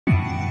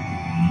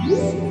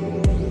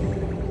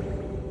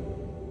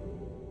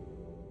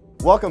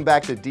Welcome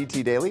back to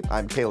DT Daily.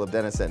 I'm Caleb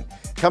Dennison.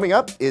 Coming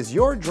up, is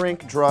your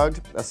drink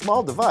drugged? A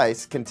small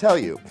device can tell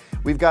you.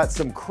 We've got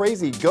some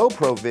crazy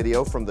GoPro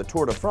video from the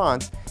Tour de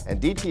France,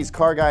 and DT's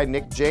car guy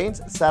Nick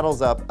Jaynes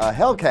saddles up a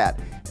Hellcat,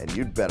 and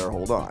you'd better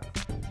hold on.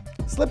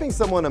 Slipping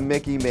someone a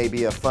Mickey may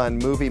be a fun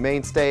movie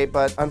mainstay,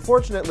 but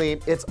unfortunately,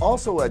 it's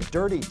also a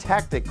dirty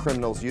tactic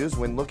criminals use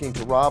when looking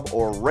to rob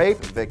or rape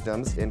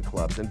victims in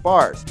clubs and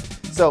bars.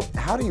 So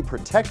how do you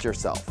protect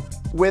yourself?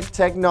 With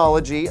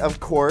technology, of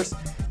course.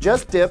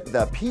 Just dip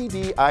the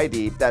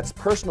pd.id, that's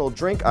personal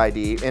drink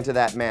ID, into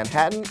that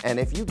Manhattan, and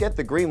if you get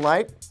the green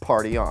light,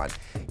 party on.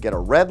 Get a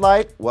red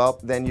light? Well,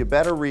 then you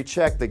better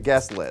recheck the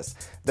guest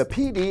list. The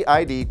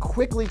pd.id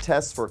quickly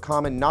tests for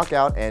common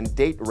knockout and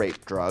date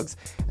rape drugs,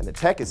 and the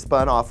tech is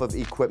spun off of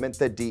equipment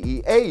the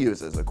DEA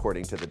uses,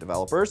 according to the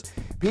developers.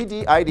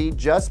 pd.id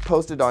just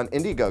posted on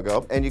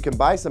Indiegogo, and you can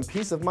buy some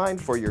peace of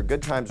mind for your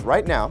good times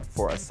right now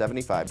for a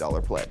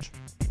 $75 pledge.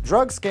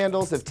 Drug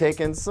scandals have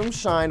taken some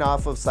shine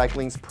off of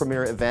cycling's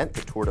premier event,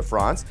 the Tour de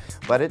France,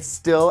 but it's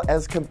still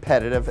as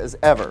competitive as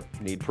ever.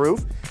 Need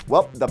proof?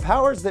 Well, the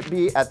powers that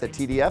be at the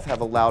TDF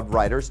have allowed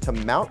riders to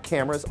mount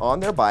cameras on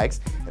their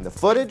bikes, and the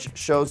footage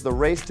shows the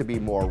race to be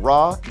more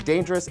raw,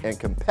 dangerous, and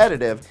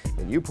competitive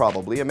than you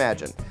probably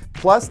imagine.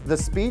 Plus, the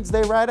speeds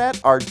they ride at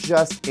are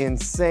just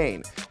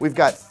insane. We've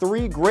got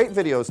 3 great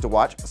videos to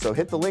watch, so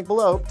hit the link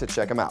below to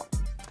check them out.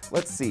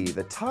 Let's see,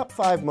 the top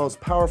 5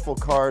 most powerful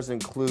cars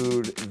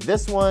include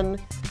this one,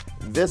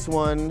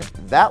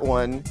 that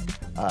one,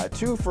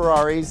 2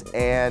 Ferraris,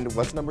 and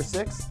what's number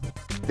 6?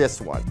 This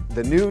one,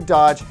 the new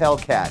Dodge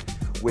Hellcat.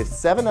 With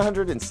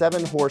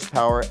 707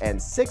 horsepower and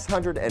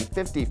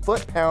 650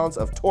 foot-pounds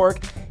of torque,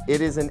 it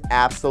is an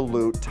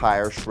absolute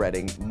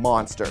tire-shredding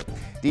monster.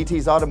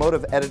 DT's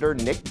automotive editor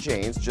Nick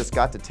Jaynes just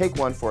got to take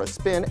one for a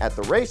spin at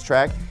the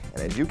racetrack,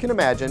 and as you can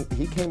imagine,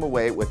 he came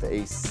away with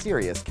a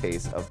serious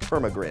case of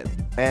permagrin.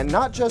 And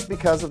not just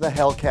because of the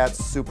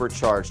Hellcat's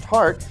supercharged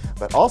heart,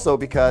 but also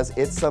because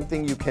it's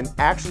something you can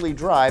actually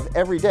drive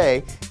every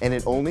day, and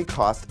it only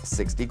cost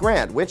 60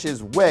 grand, which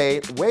is way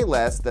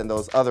less than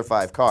those other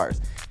 5 cars.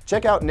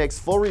 Check out Nick's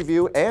full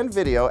review and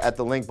video at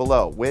the link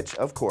below, which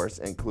of course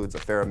includes a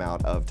fair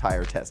amount of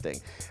tire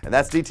testing. And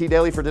that's DT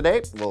Daily for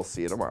today. We'll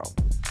see you tomorrow.